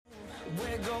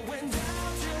We're going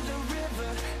down to the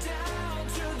river, down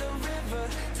to the river,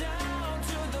 down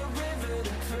to the river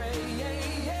to pray.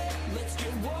 Yeah, yeah. Let's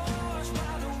get washed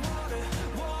by the water,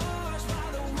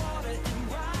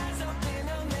 and rise up in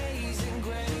amazing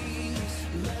grace.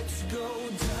 Let's go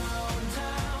down,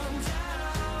 down,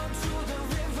 down to the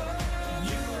river.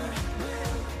 You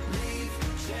will leave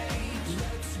change.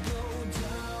 Let's go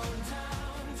down,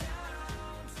 down,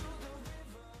 down to the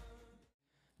river.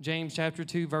 James chapter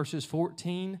 2, verses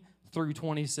 14 through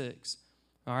 26.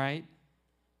 All right?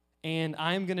 And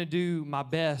I'm going to do my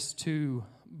best to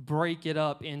break it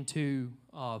up into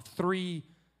three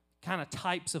kind of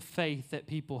types of faith that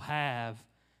people have,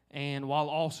 and while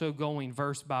also going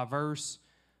verse by verse.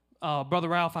 Brother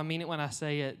Ralph, I mean it when I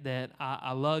say it, that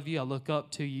I love you, I look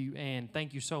up to you, and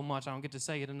thank you so much. I don't get to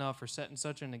say it enough for setting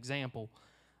such an example.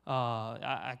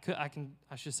 I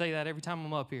should say that every time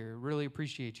I'm up here. Really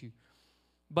appreciate you.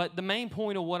 But the main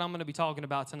point of what I'm going to be talking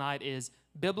about tonight is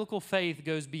biblical faith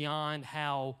goes beyond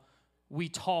how we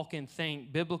talk and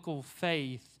think. Biblical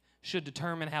faith should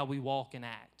determine how we walk and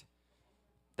act.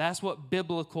 That's what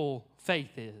biblical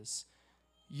faith is.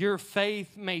 Your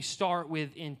faith may start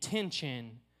with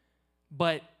intention,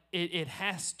 but it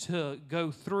has to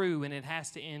go through and it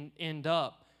has to end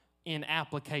up in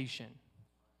application.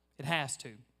 It has to.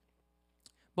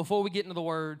 Before we get into the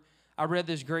Word, I read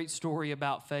this great story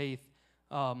about faith.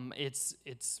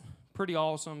 It's pretty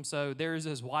awesome. So there's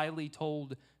this widely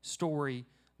told story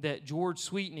that George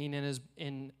Sweetening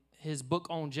in his book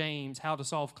on James, How to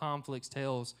Solve Conflicts,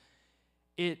 tells.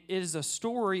 It is a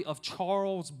story of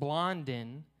Charles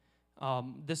Blondin.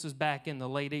 This was back in the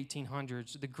late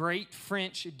 1800s. The great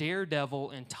French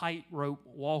daredevil and tightrope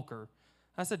walker.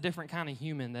 That's a different kind of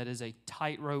human that is a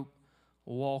tightrope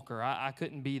walker. I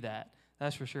couldn't be that,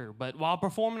 that's for sure. But while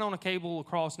performing on a cable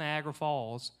across Niagara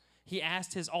Falls, he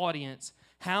asked his audience,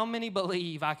 how many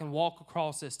believe I can walk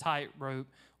across this tightrope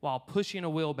while pushing a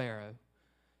wheelbarrow?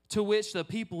 To which the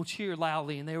people cheered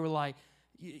loudly, and they were like,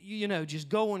 you know, just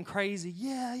going crazy.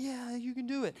 Yeah, you can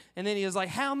do it. And then he was like,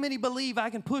 how many believe I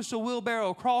can push a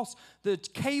wheelbarrow across the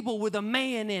cable with a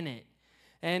man in it?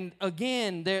 And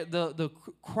again, the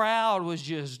crowd was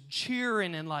just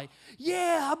cheering and like,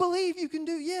 yeah, I believe you can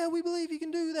do, yeah, we believe you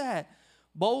can do that.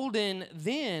 Bolden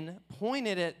then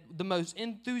pointed at the most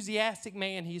enthusiastic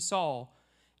man he saw,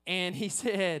 and he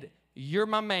said, you're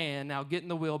my man, now get in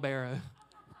the wheelbarrow.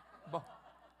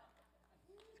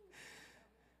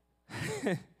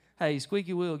 Hey,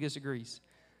 squeaky wheel gets the grease.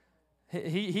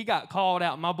 He got called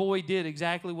out. My boy did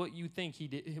exactly what you think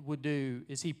he would do,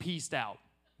 is he pieced out.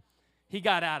 He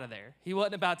got out of there. He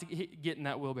wasn't about to get in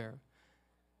that wheelbarrow.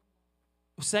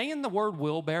 Saying the word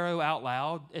wheelbarrow out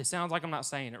loud, it sounds like I'm not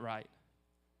saying it right.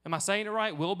 Am I saying it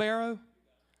right? Wheelbarrow?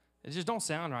 It just don't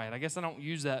sound right. I guess I don't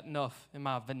use that enough in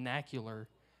my vernacular.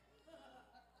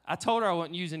 I told her I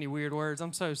wouldn't use any weird words.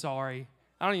 I'm so sorry.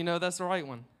 I don't even know if that's the right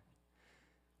one.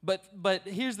 But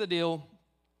here's the deal.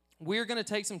 We're going to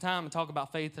take some time and talk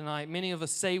about faith tonight. Many of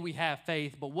us say we have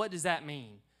faith, but what does that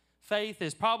mean? Faith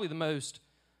is probably the most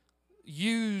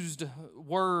used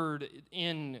word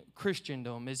in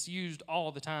Christendom. It's used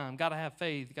all the time. Got to have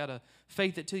faith. Got to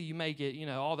faith it till you make it, you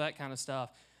know, all that kind of stuff.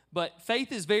 But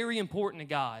faith is very important to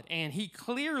God, and He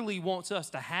clearly wants us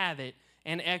to have it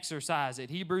and exercise it.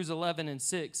 Hebrews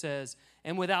 11:6 says,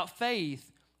 and without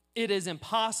faith, it is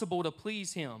impossible to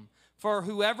please Him. For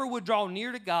whoever would draw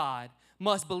near to God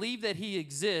must believe that He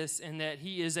exists and that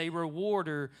He is a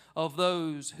rewarder of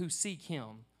those who seek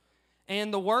Him.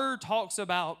 And the Word talks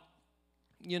about,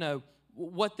 you know,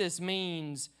 what this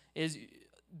means is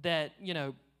that, you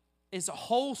know, it's a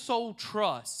whole soul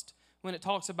trust when it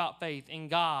talks about faith in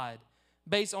God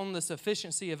based on the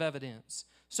sufficiency of evidence.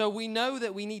 So we know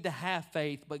that we need to have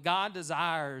faith, but God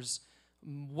desires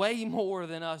way more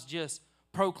than us just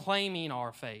proclaiming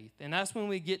our faith. And that's when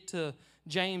we get to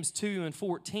James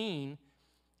 2:14.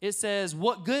 It says,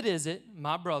 what good is it,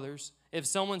 my brothers, if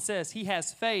someone says he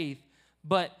has faith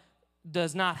but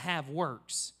does not have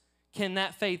works? Can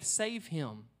that faith save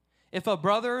him? If a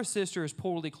brother or sister is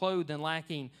poorly clothed and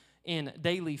lacking in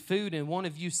daily food, and one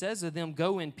of you says to them,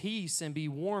 go in peace and be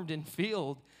warmed and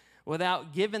filled,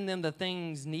 without giving them the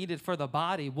things needed for the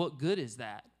body, what good is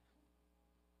that?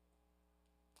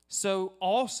 So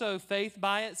also faith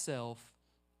by itself,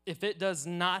 if it does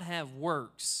not have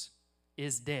works,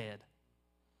 is dead.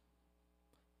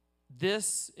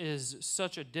 This is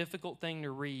such a difficult thing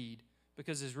to read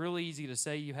because it's real easy to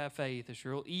say you have faith. It's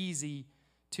real easy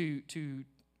to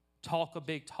talk a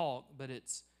big talk, but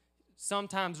it's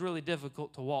sometimes really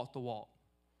difficult to walk the walk,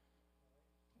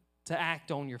 to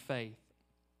act on your faith.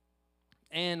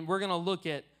 And we're going to look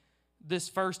at this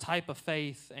first type of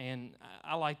faith, and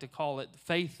I like to call it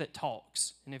faith that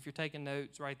talks. And if you're taking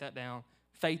notes, write that down.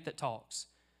 Faith that talks.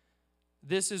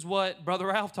 This is what Brother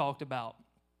Ralph talked about.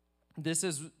 This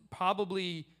is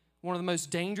probably one of the most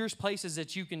dangerous places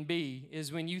that you can be,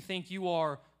 is when you think you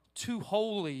are too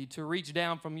holy to reach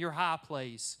down from your high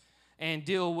place and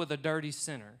deal with a dirty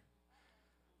sinner.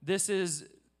 This is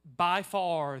by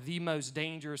far the most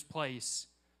dangerous place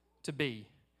to be,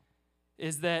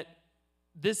 is that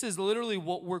this is literally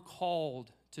what we're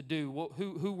called to do,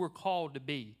 who we're called to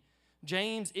be.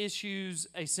 James issues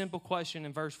a simple question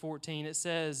in verse 14. It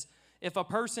says, if a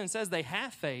person says they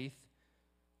have faith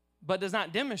but does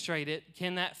not demonstrate it,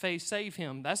 can that faith save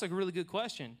him? That's a really good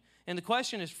question. And the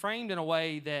question is framed in a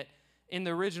way that in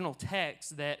the original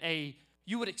text that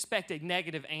you would expect a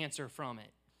negative answer from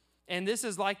it. And this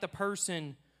is like the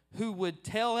person who would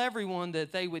tell everyone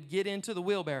that they would get into the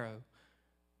wheelbarrow.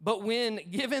 But when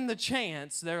given the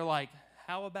chance, they're like,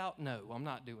 how about no, I'm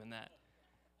not doing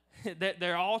that.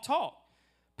 They're all talk.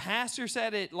 Pastor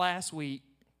said it last week.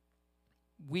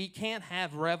 We can't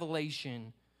have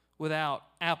revelation without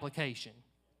application.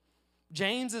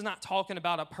 James is not talking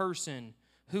about a person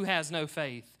who has no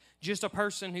faith, just a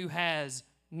person who has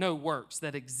no works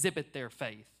that exhibit their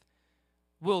faith.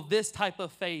 Will this type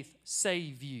of faith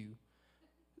save you?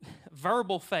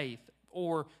 Verbal faith,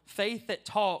 or faith that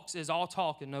talks, is all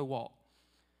talk and no walk.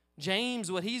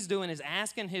 James, what he's doing is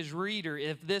asking his reader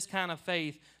if this kind of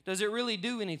faith, does it really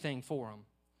do anything for him?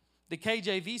 The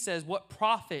KJV says, what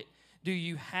profit do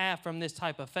you have from this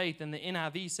type of faith? And the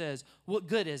NIV says, what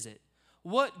good is it?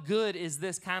 What good is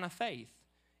this kind of faith?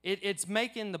 It's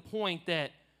making the point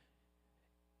that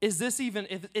is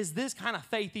this kind of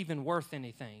faith even worth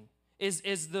anything? Is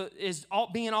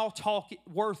being all talk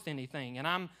worth anything? And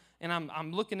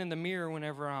I'm looking in the mirror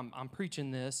whenever I'm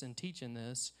preaching this and teaching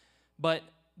this. But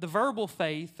the verbal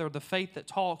faith, or the faith that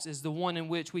talks, is the one in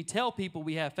which we tell people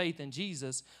we have faith in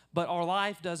Jesus, but our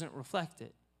life doesn't reflect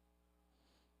it.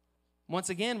 Once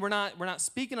again, we're not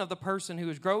speaking of the person who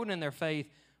is growing in their faith.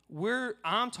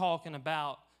 I'm talking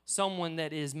about someone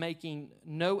that is making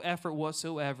no effort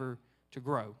whatsoever to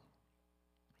grow.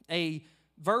 A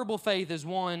verbal faith is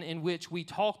one in which we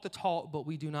talk the talk, but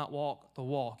we do not walk the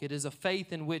walk. It is a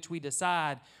faith in which we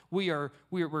decide we're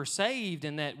saved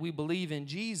and that we believe in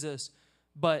Jesus,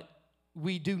 but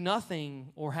we do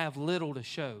nothing or have little to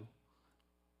show.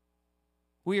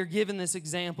 We are given this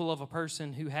example of a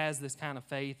person who has this kind of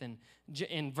faith. And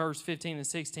in verse 15 and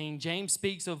 16, James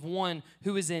speaks of one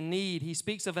who is in need. He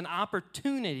speaks of an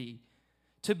opportunity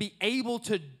to be able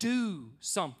to do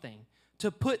something, to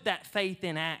put that faith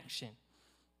in action.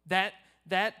 That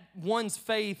one's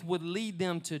faith would lead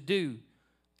them to do.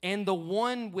 And the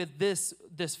one with this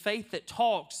faith that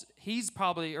talks, he's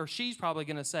probably or she's probably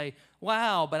going to say,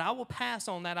 wow, but I will pass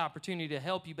on that opportunity to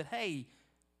help you. But hey,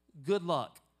 good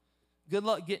luck. Good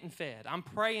luck getting fed. I'm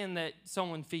praying that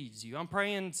someone feeds you. I'm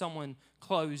praying someone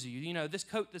clothes you. You know, this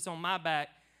coat that's on my back,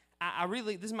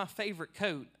 this is my favorite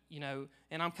coat, you know,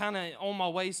 and I'm kind of on my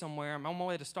way somewhere. I'm on my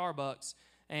way to Starbucks,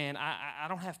 and I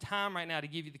don't have time right now to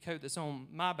give you the coat that's on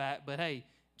my back, but hey,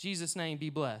 Jesus' name, be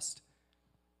blessed.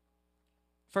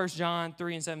 1 John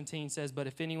 3:17 says, but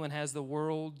if anyone has the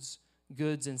world's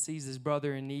goods and sees his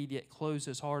brother in need, yet closes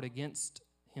his heart against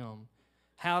him,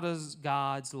 how does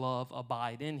God's love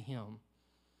abide in him?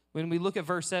 When we look at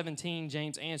verse 17,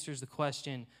 James answers the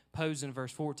question posed in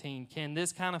verse 14. Can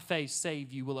this kind of faith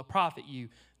save you? Will it profit you?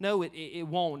 No, it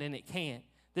won't, and it can't.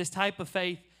 This type of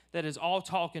faith that is all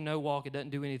talk and no walk, it doesn't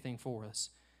do anything for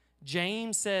us.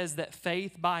 James says that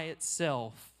faith by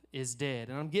itself is dead.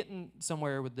 And I'm getting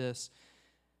somewhere with this.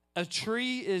 A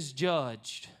tree is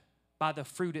judged by the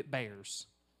fruit it bears.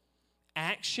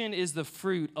 Action is the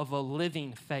fruit of a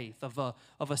living faith, of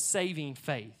a saving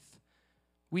faith.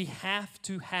 We have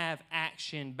to have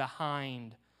action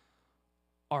behind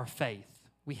our faith.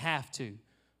 We have to.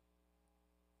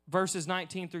 Verses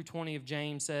 19 through 20 of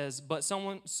James says, but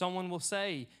someone will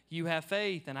say, you have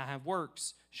faith and I have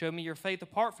works. Show me your faith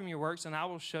apart from your works, and I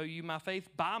will show you my faith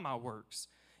by my works.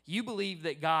 You believe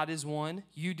that God is one.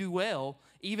 You do well.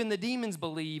 Even the demons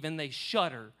believe and they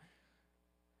shudder.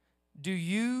 Do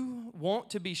you want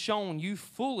to be shown, you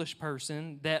foolish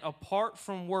person, that apart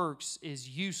from works is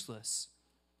useless?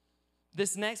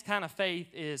 This next kind of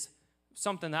faith is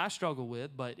something that I struggle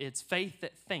with, but it's faith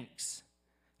that thinks.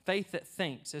 Faith that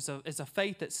thinks. It's a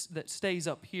faith that stays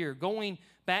up here. Going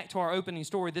back to our opening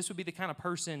story, this would be the kind of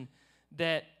person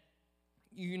that,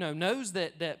 you know, knows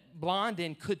that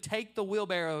Blondin could take the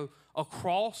wheelbarrow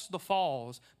across the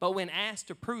falls, but when asked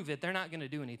to prove it, they're not going to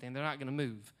do anything. They're not going to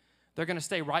move. They're going to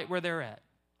stay right where they're at.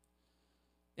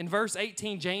 In verse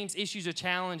 18, James issues a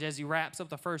challenge as he wraps up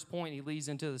the first point. He leads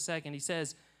into the second. He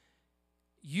says,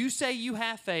 you say you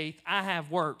have faith, I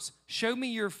have works. Show me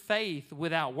your faith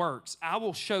without works. I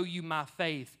will show you my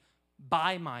faith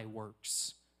by my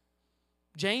works.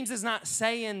 James is not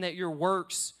saying that your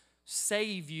works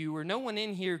save you, or no one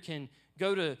in here can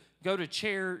go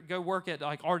work at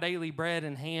like Our Daily Bread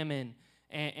in Hammond,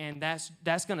 and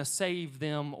that's going to save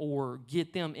them or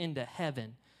get them into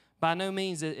heaven. By no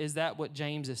means is that what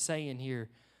James is saying here.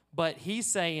 But he's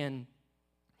saying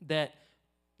that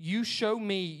you show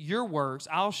me your works,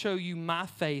 I'll show you my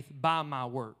faith by my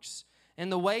works.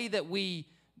 And the way that we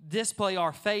display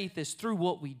our faith is through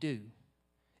what we do.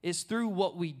 It's through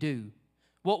what we do.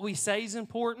 What we say is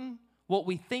important, what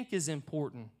we think is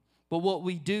important, but what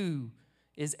we do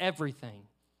is everything.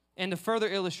 And to further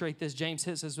illustrate this, James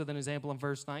hits us with an example in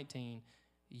verse 19.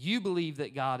 You believe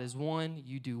that God is one,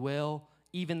 you do well.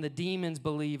 Even the demons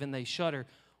believe and they shudder.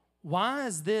 Why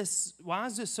is this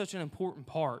such an important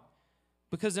part?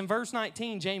 Because in verse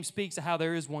 19, James speaks of how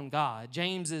there is one God.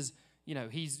 James is,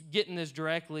 he's getting this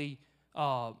directly,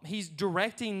 he's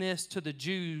directing this to the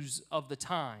Jews of the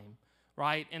time,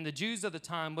 right? And the Jews of the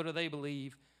time, what do they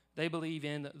believe? They believe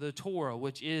in the Torah,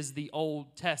 which is the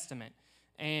Old Testament.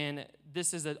 And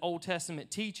this is an Old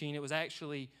Testament teaching. It was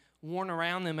actually worn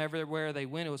around them everywhere they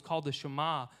went. It was called the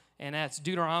Shema. And that's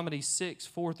Deuteronomy 6,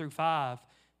 4 through 5.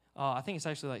 I think it's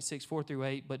actually like 6, 4 through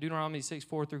 8. But Deuteronomy 6,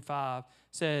 4 through 5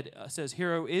 says,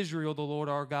 Hear, O Israel, the Lord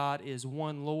our God is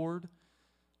one Lord.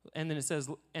 And then it says,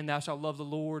 And thou shalt love the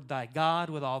Lord thy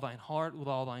God with all thine heart, with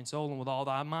all thine soul, and with all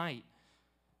thy might.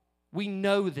 We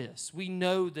know this. We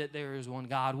know that there is one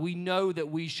God. We know that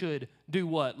we should do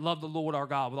what? Love the Lord our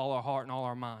God with all our heart and all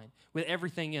our mind, with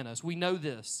everything in us. We know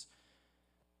this.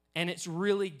 And it's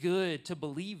really good to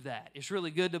believe that. It's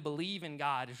really good to believe in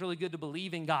God. It's really good to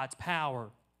believe in God's power.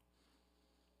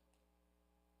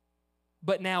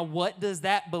 But now, what does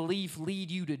that belief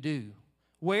lead you to do?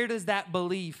 Where does that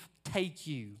belief take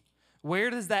you? Where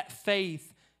does that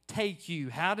faith take you?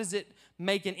 How does it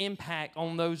make an impact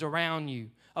on those around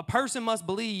you? A person must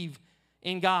believe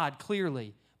in God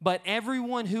clearly, but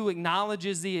everyone who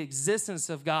acknowledges the existence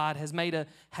of God has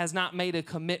not made a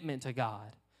commitment to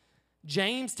God.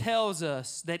 James tells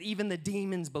us that even the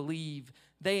demons believe.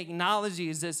 They acknowledge the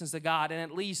existence of God, and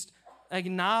at least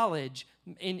acknowledge,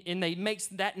 and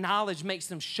that knowledge makes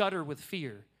them shudder with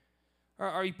fear.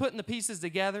 Are you putting the pieces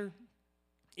together?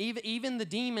 Even the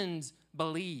demons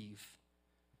believe.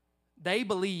 They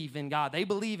believe in God. They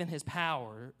believe in His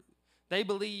power. They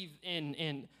believe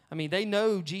they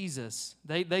know Jesus.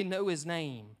 They know His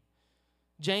name.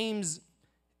 James,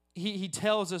 he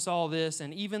tells us all this,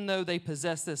 and even though they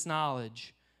possess this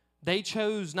knowledge, they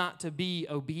chose not to be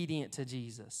obedient to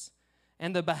Jesus.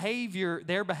 And their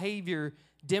behavior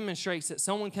demonstrates that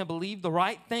someone can believe the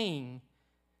right thing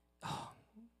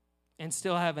and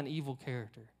still have an evil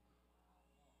character.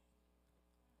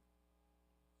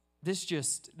 This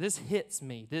hits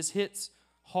me. This hits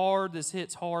hard. This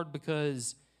hits hard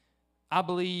because I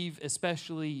believe,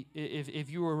 especially if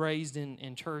you were raised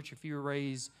in church, if you were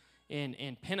raised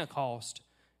in Pentecost,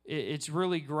 it's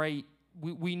really great.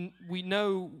 We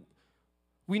know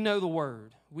the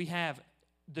Word. We have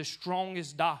the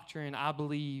strongest doctrine, I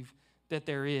believe, that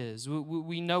there is.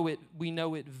 We know it. We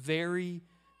know it very,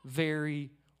 very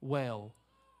well.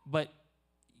 But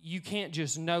you can't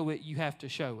just know it. You have to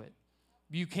show it.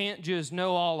 You can't just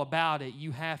know all about it.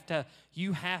 You have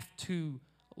to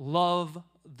love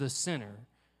the sinner.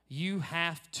 You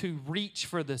have to reach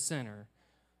for the sinner.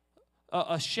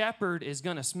 A shepherd is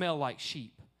going to smell like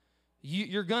sheep.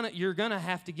 You're gonna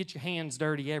have to get your hands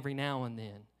dirty every now and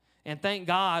then. And thank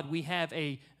God we have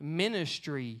a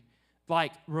ministry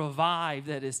like Revive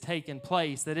that is taking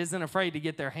place that isn't afraid to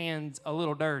get their hands a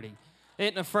little dirty.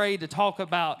 Isn't afraid to talk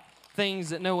about things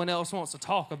that no one else wants to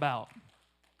talk about.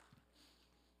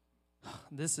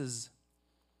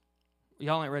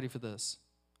 Y'all ain't ready for this.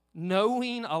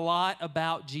 Knowing a lot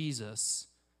about Jesus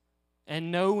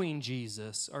and knowing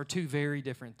Jesus are two very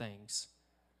different things.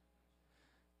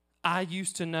 I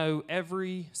used to know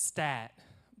every stat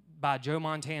by Joe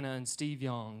Montana and Steve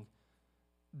Young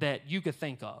that you could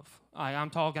think of. I'm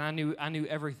talking, I knew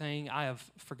everything. I have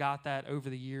forgot that over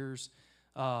the years.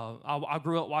 I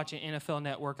grew up watching NFL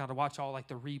Network. I'd watch all like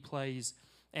the replays.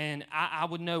 And I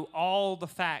would know all the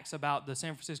facts about the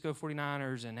San Francisco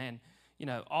 49ers and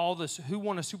all this, who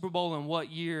won a Super Bowl in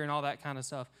what year and all that kind of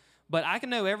stuff. But I can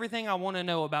know everything I want to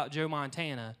know about Joe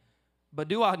Montana. But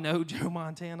do I know Joe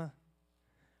Montana?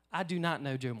 I do not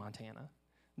know Joe Montana.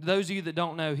 Those of you that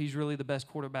don't know, he's really the best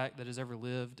quarterback that has ever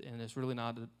lived, and it's really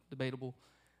not debatable.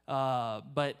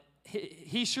 But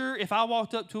he sure, if I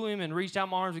walked up to him and reached out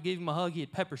my arms to give him a hug,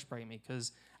 he'd pepper spray me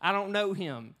because I don't know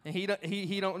him, and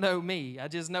he don't know me. I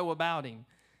just know about him.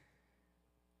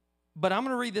 But I'm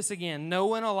going to read this again.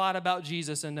 Knowing a lot about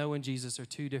Jesus and knowing Jesus are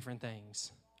two different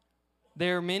things.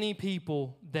 There are many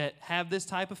people that have this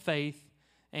type of faith,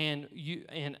 and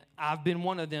I've been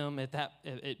one of them at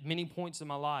many points in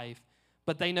my life,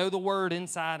 but they know the word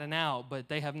inside and out, but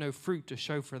they have no fruit to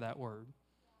show for that word.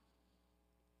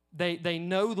 They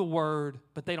know the word,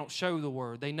 but they don't show the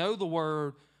word. They know the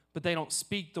word, but they don't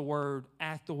speak the word,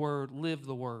 act the word, live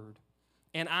the word.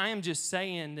 And I am just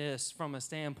saying this from a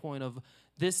standpoint of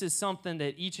this is something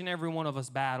that each and every one of us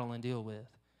battle and deal with.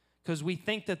 Because we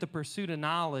think that the pursuit of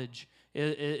knowledge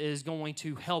is going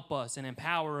to help us and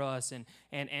empower us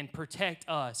and protect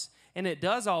us. And it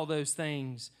does all those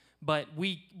things, but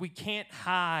we can't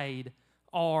hide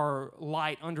our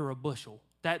light under a bushel.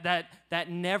 That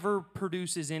never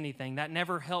produces anything. That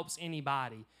never helps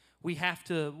anybody. We have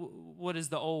to,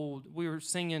 we were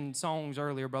singing songs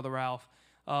earlier, Brother Ralph.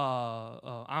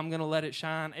 I'm going to let it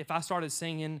shine. If I started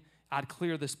singing, I'd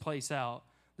clear this place out.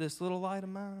 This little light of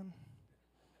mine.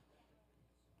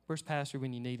 Where's Pastor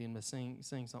when you need him to sing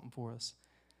something for us?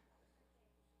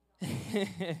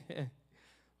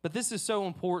 But this is so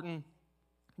important.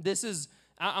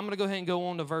 I'm going to go ahead and go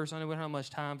on to verse, I know we don't have much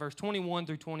time. Verse 21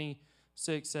 through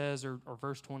 26 says, or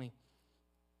verse 20.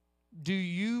 Do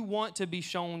you want to be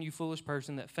shown, you foolish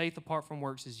person, that faith apart from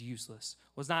works is useless?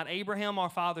 Was not Abraham our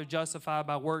father justified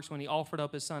by works when he offered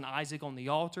up his son Isaac on the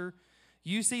altar?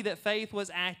 You see that faith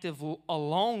was active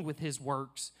along with his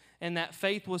works, and that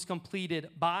faith was completed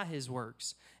by his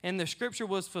works. And the scripture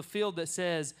was fulfilled that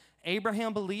says,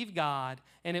 Abraham believed God,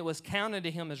 and it was counted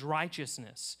to him as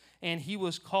righteousness, and he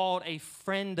was called a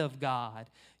friend of God.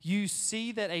 You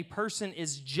see that a person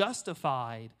is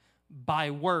justified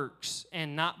by works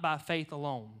and not by faith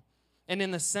alone. And in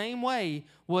the same way,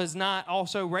 was not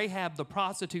also Rahab the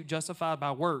prostitute justified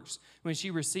by works when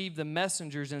she received the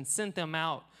messengers and sent them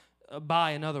out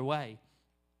by another way,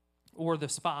 or the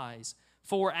spies?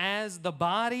 For as the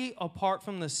body apart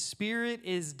from the spirit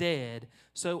is dead,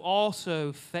 so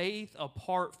also faith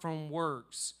apart from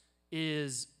works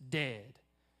is dead.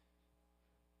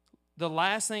 The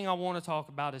last thing I want to talk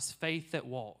about is faith that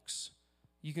walks.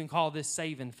 You can call this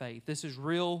saving faith. This is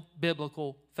real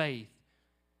biblical faith.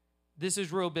 This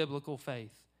is real biblical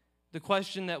faith. The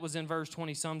question that was in verse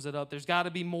 20 sums it up. There's got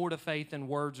to be more to faith than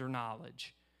words or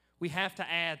knowledge. We have to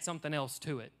add something else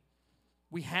to it.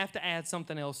 We have to add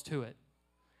something else to it.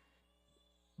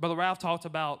 Brother Ralph talked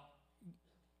about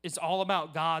it's all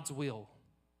about God's will.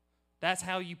 That's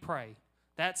how you pray.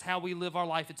 That's how we live our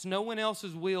life. It's no one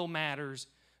else's will matters.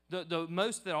 The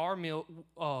most that our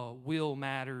will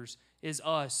matters is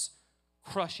us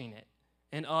crushing it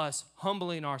and us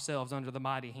humbling ourselves under the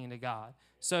mighty hand of God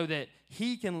so that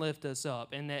He can lift us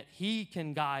up and that He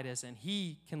can guide us and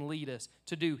He can lead us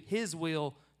to do His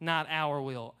will, not our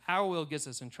will. Our will gets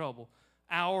us in trouble.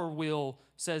 Our will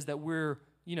says that we're,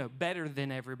 better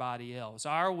than everybody else.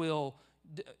 Our will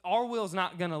is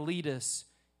not going to lead us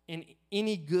in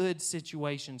any good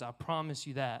situations. I promise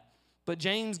you that. But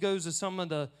James goes to some of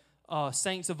the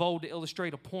saints of old to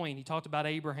illustrate a point. He talked about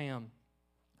Abraham,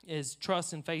 his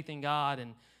trust and faith in God.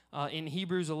 And in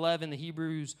Hebrews 11, the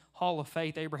Hebrews Hall of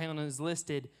Faith, Abraham is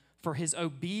listed for his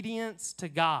obedience to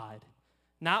God.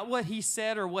 Not what he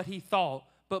said or what he thought,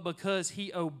 but because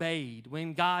he obeyed.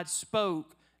 When God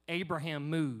spoke, Abraham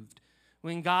moved.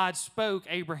 When God spoke,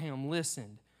 Abraham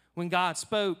listened. When God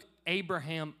spoke,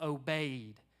 Abraham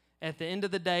obeyed. At the end of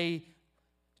the day,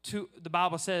 the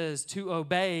Bible says to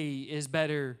obey is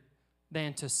better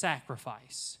than to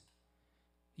sacrifice.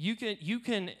 You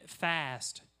can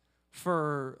fast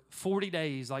for 40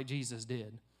 days like Jesus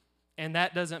did. And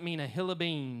that doesn't mean a hill of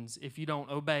beans if you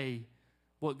don't obey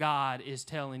what God is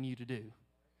telling you to do.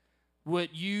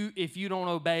 If you don't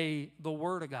obey the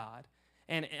Word of God.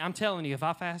 And I'm telling you, if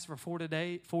I fast for 40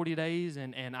 days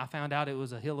and I found out it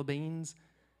was a hill of beans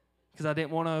because I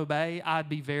didn't want to obey, I'd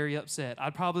be very upset.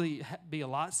 I'd probably be a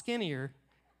lot skinnier,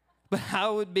 but I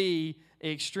would be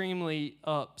extremely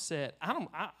upset.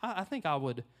 I think I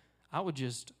would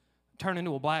just turn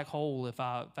into a black hole if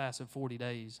I fasted 40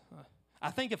 days.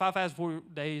 I think if I fasted 40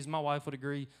 days, my wife would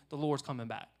agree the Lord's coming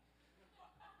back.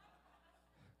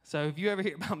 So if you ever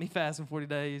hear about me fasting 40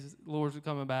 days, the Lord's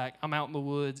coming back, I'm out in the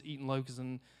woods eating locusts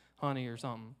and honey or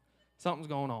something. Something's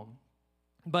going on.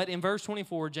 But in verse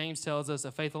 24, James tells us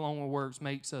that faith along with works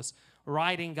makes us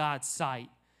right in God's sight.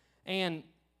 And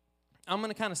I'm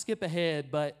going to kind of skip ahead,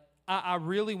 but I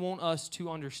really want us to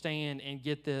understand and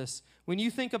get this. When you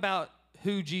think about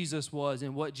who Jesus was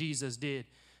and what Jesus did,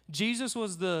 Jesus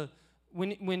was the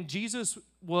when Jesus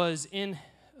was in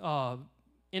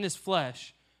his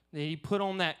flesh, that he put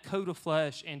on that coat of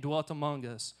flesh and dwelt among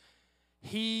us,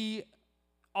 he,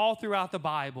 all throughout the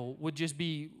Bible, would just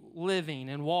be living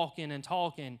and walking and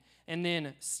talking, and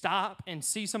then stop and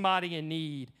see somebody in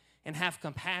need and have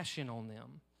compassion on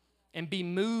them and be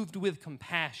moved with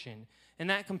compassion. And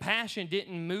that compassion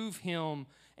didn't move him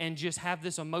and just have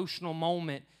this emotional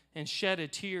moment and shed a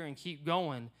tear and keep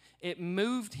going. It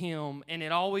moved him, and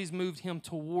it always moved him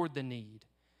toward the need.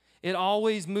 It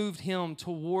always moved him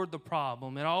toward the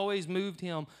problem. It always moved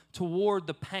him toward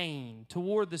the pain,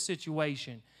 toward the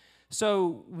situation.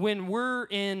 So when we're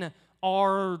in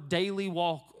our daily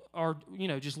walk, or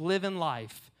just living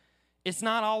life, it's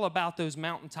not all about those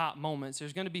mountaintop moments.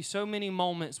 There's going to be so many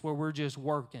moments where we're just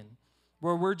working,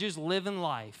 where we're just living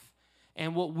life.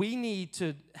 And what we need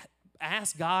to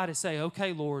ask God is say,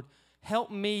 okay, Lord, help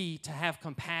me to have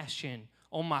compassion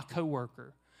on my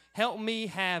coworker. Help me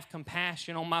have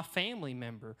compassion on my family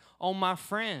member, on my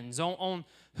friends, on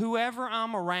whoever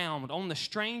I'm around, on the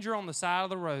stranger on the side of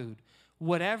the road.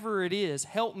 Whatever it is,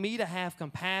 help me to have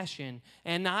compassion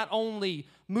and not only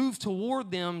move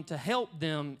toward them to help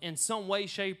them in some way,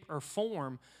 shape, or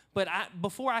form, but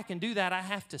before I can do that, I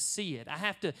have to see it.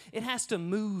 It has to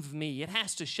move me. It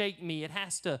has to shake me. It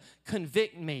has to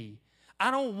convict me. I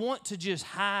don't want to just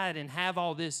hide and have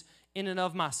all this in and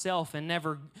of myself and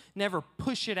never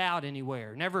push it out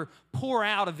anywhere, never pour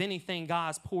out of anything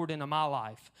God's poured into my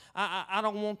life. I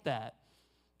don't want that.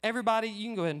 Everybody, you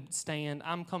can go ahead and stand.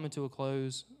 I'm coming to a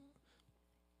close.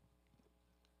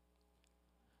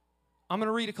 I'm going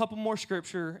to read a couple more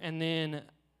scripture, and then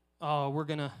we're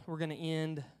gonna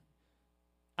end.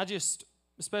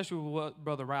 Especially with what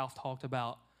Brother Ralph talked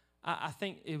about, I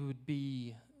think it would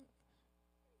be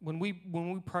when we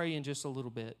pray in just a little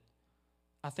bit.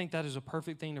 I think that is a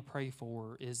perfect thing to pray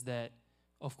for. Is that,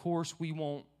 of course, we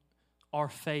want our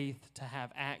faith to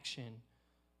have action,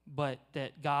 but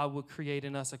that God would create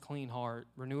in us a clean heart,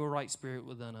 renew a right spirit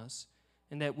within us,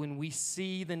 and that when we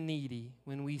see the needy,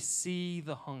 when we see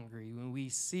the hungry, when we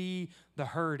see the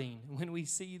hurting, when we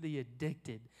see the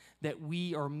addicted, that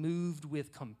we are moved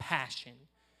with compassion.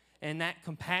 And that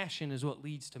compassion is what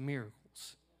leads to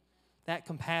miracles. That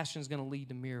compassion is going to lead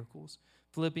to miracles.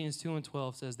 Philippians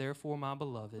 2:12 says, "Therefore, my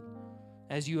beloved,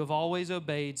 as you have always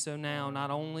obeyed, so now, not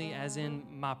only as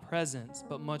in my presence,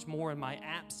 but much more in my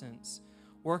absence,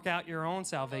 work out your own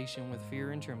salvation with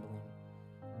fear and trembling."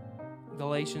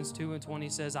 Galatians 2:20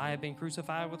 says, "I have been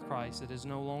crucified with Christ. It is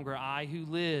no longer I who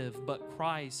live, but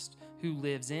Christ who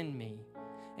lives in me.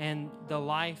 And the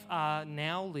life I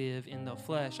now live in the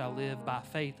flesh, I live by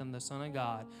faith in the Son of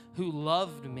God, who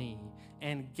loved me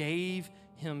and gave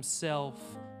himself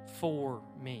for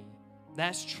me."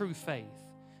 That's true faith.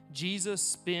 Jesus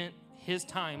spent his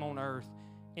time on earth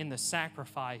in the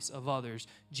sacrifice of others.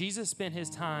 Jesus spent his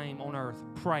time on earth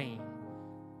praying,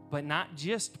 but not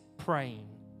just praying.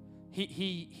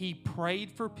 He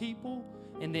prayed for people,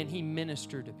 and then he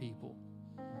ministered to people.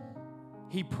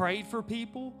 He prayed for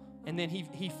people, and then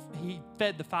he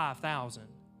fed the 5,000.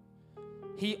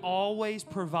 He always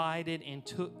provided and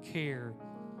took care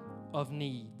of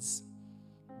needs.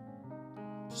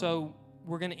 So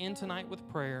we're going to end tonight with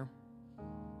prayer.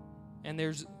 And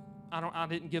I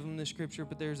didn't give them this scripture,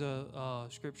 but there's a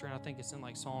scripture, and I think it's in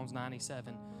like Psalms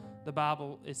 97. The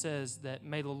Bible, it says that,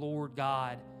 "May the Lord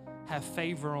God have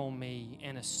favor on me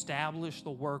and establish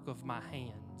the work of my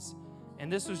hands."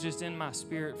 And this was just in my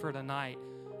spirit for tonight.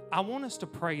 I want us to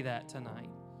pray that tonight,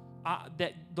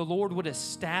 that the Lord would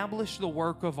establish the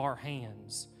work of our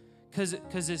hands.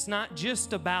 Because it's not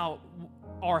just about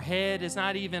our head. It's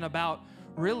not even about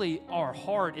really our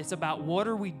heart. It's about what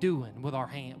are we doing with our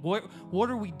hand? What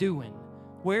are we doing?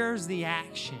 Where's the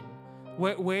action?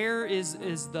 Where is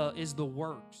the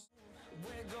works?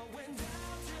 We're